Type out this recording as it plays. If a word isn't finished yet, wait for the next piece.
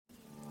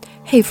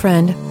Hey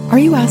friend, are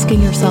you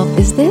asking yourself,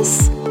 is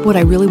this what I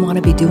really want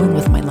to be doing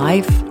with my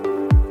life?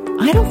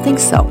 I don't think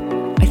so.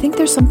 I think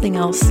there's something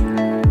else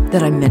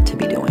that I'm meant to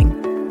be doing.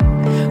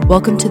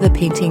 Welcome to the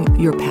Painting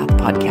Your Path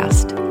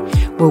podcast,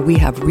 where we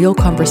have real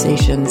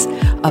conversations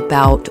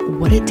about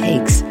what it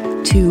takes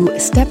to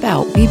step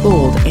out, be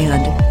bold,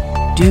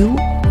 and do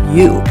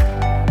you.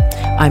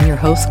 I'm your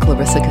host,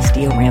 Clarissa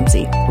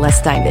Castillo-Ramsey.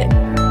 Let's dive in.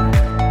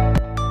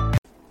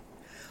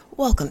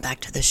 Welcome back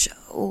to the show.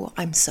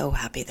 I'm so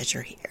happy that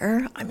you're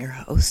here. I'm your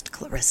host,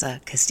 Clarissa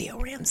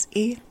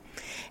Castillo-Ramsey.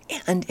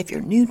 And if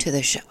you're new to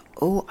the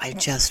show, I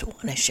just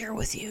want to share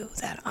with you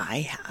that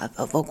I have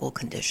a vocal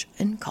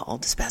condition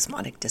called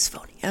spasmodic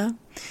dysphonia,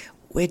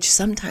 which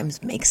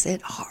sometimes makes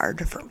it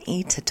hard for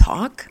me to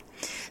talk.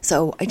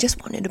 So I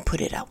just wanted to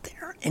put it out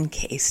there in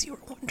case you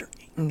were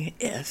wondering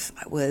if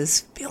I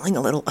was feeling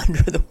a little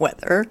under the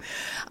weather.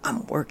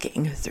 I'm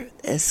working through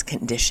this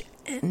condition,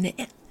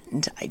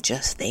 and I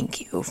just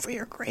thank you for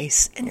your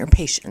grace and your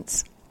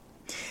patience.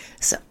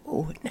 So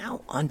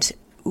now on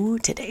to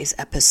today's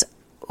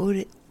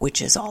episode,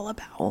 which is all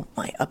about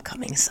my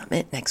upcoming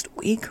summit next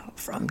week,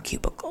 From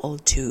Cubicle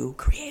to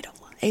Create a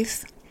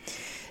Life.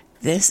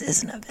 This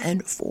is an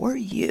event for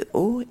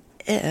you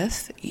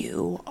if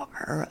you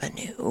are a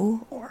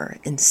new or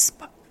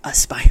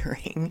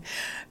aspiring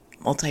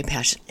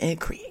multi-passionate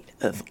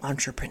creative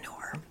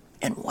entrepreneur.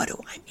 And what do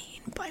I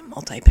mean by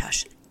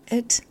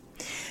multi-passionate?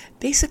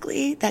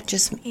 Basically, that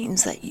just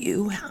means that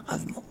you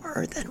have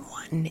more than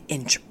one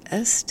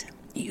interest.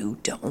 You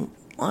don't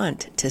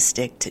want to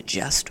stick to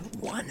just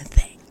one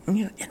thing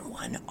and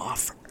one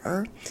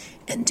offer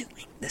and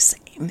doing the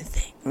same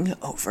thing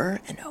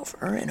over and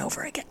over and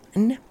over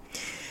again.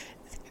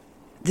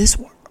 This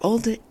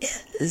world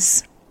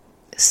is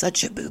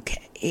such a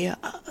bouquet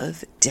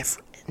of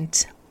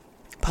different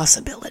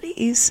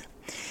possibilities,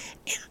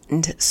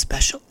 and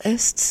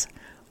specialists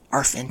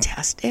are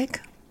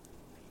fantastic.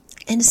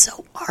 And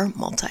so are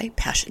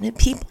multi-passionate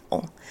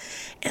people.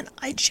 And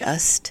I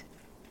just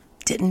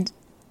didn't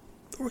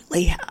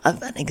really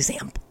have an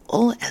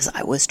example as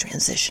I was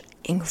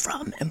transitioning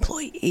from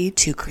employee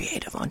to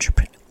creative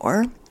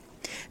entrepreneur,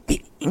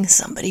 being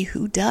somebody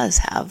who does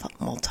have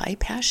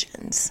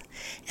multi-passions.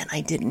 And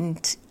I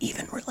didn't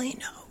even really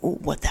know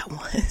what that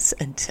was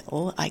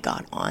until I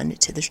got on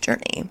to this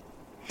journey.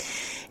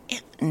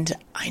 And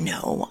I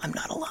know I'm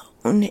not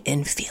alone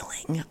in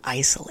feeling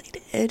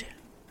isolated,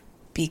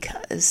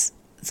 because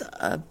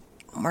the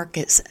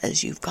market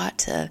says you've got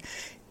to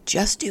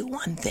just do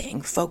one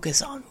thing,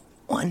 focus on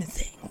one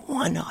thing,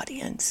 one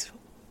audience,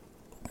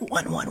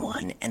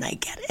 one, and I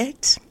get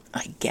it.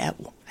 I get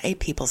why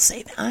people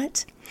say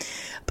that,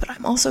 but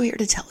I'm also here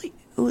to tell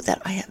you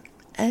that I have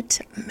met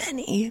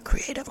many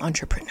creative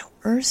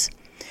entrepreneurs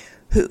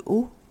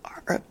who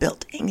are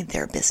building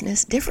their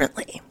business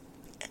differently,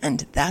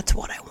 and that's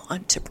what I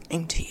want to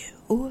bring to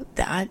you.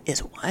 That is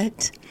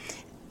what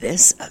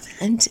this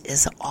event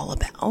is all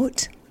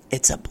about.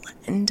 It's a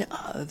blend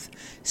of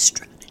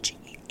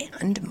strategy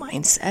and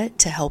mindset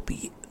to help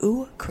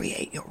you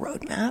create your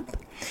roadmap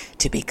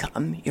to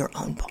become your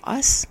own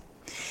boss.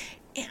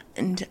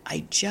 And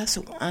I just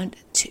want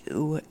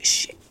to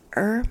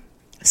share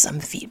some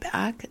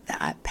feedback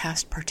that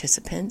past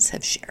participants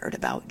have shared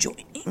about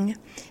joining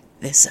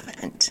this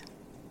event.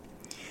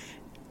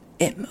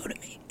 It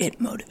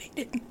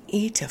motivated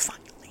me to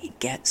finally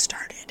get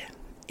started.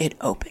 It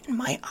opened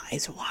my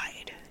eyes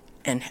wide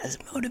and has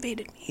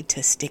motivated me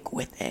to stick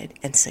with it,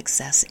 and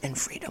success and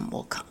freedom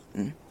will come.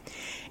 And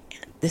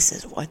this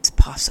is what's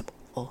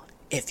possible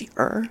if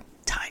you're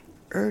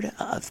tired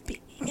of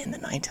being in the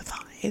 9 to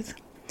 5.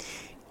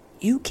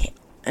 You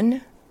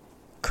can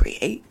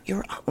create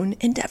your own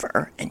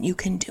endeavor, and you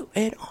can do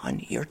it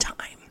on your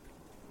time.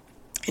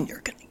 And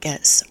you're going to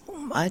get so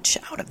much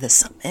out of the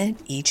summit.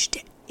 Each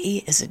day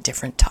is a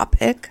different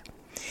topic.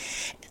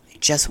 And I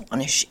just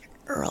want to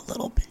share a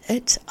little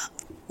bit of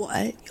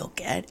what you'll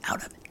get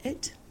out of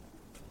it.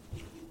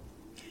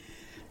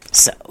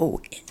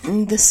 So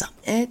in the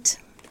summit,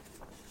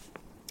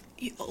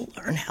 you'll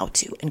learn how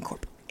to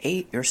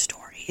incorporate your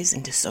stories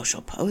into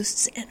social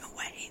posts in a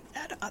way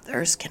that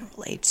others can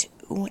relate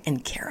to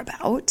and care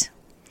about.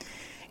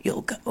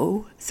 You'll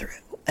go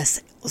through a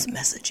sales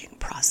messaging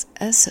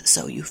process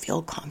so you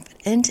feel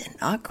confident and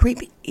not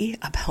creepy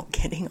about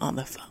getting on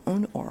the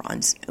phone or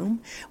on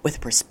Zoom with a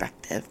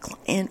prospective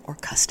client or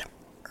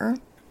customer.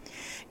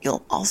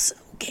 You'll also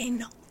gain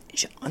knowledge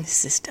on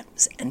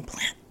systems and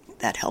planning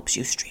that helps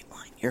you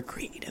streamline your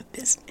creative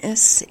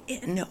business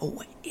in a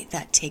way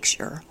that takes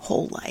your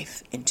whole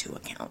life into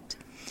account.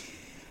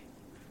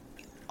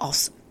 You'll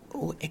also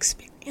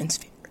experience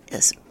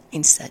various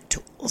mindset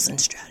tools and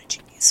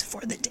strategies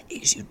for the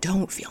days you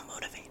don't feel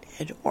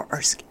motivated or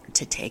are scared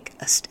to take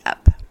a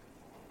step.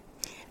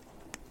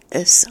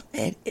 This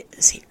summit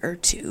is here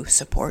to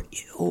support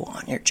you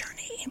on your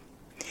journey.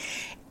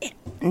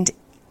 And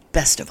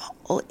best of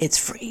all, it's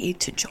free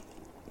to join,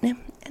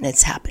 and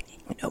it's happening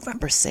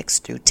November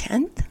 6th through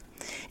 10th.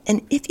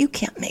 And if you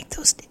can't make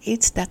those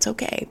dates, that's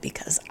okay,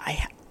 because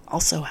I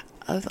also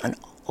have an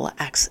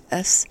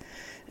all-access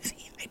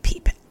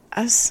VIP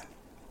Pass,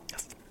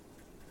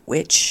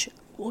 which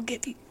will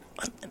give you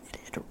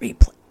unlimited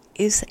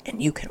replays,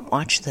 and you can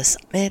watch the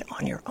summit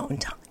on your own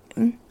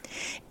time.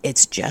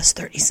 It's just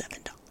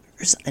 $37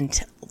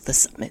 until the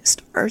summit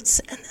starts,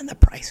 and then the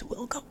price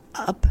will go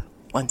up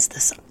once the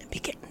summit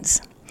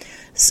begins.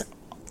 So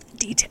all the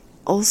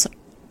details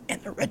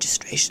and the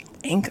registration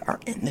link are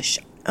in the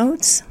show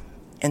notes.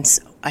 And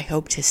so I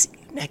hope to see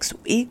you next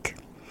week.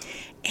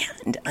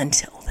 And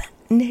until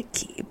then,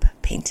 keep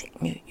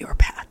painting your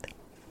path.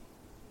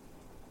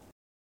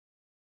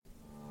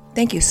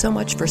 Thank you so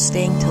much for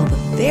staying till the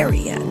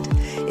very end.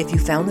 If you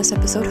found this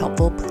episode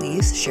helpful,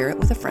 please share it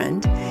with a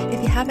friend.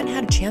 If you haven't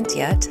had a chance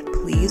yet,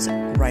 please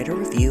write a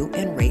review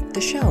and rate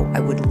the show. I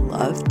would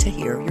love to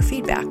hear your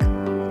feedback.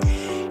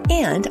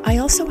 And I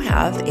also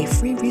have a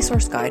free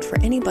resource guide for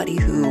anybody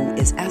who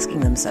is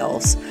asking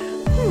themselves,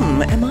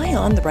 am I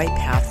on the right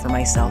path for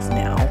myself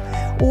now?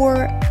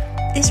 Or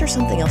is there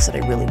something else that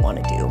I really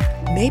want to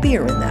do? Maybe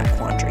you're in that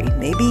quandary.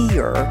 Maybe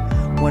you're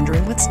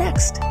wondering what's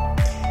next.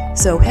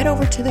 So head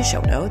over to the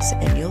show notes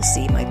and you'll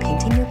see my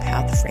Painting Your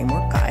Path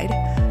framework guide.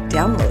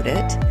 Download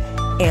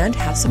it and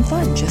have some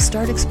fun. Just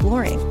start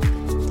exploring.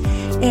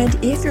 And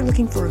if you're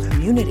looking for a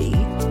community,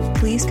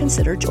 please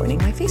consider joining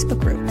my Facebook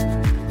group.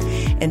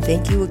 And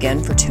thank you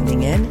again for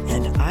tuning in,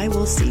 and I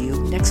will see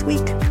you next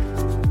week.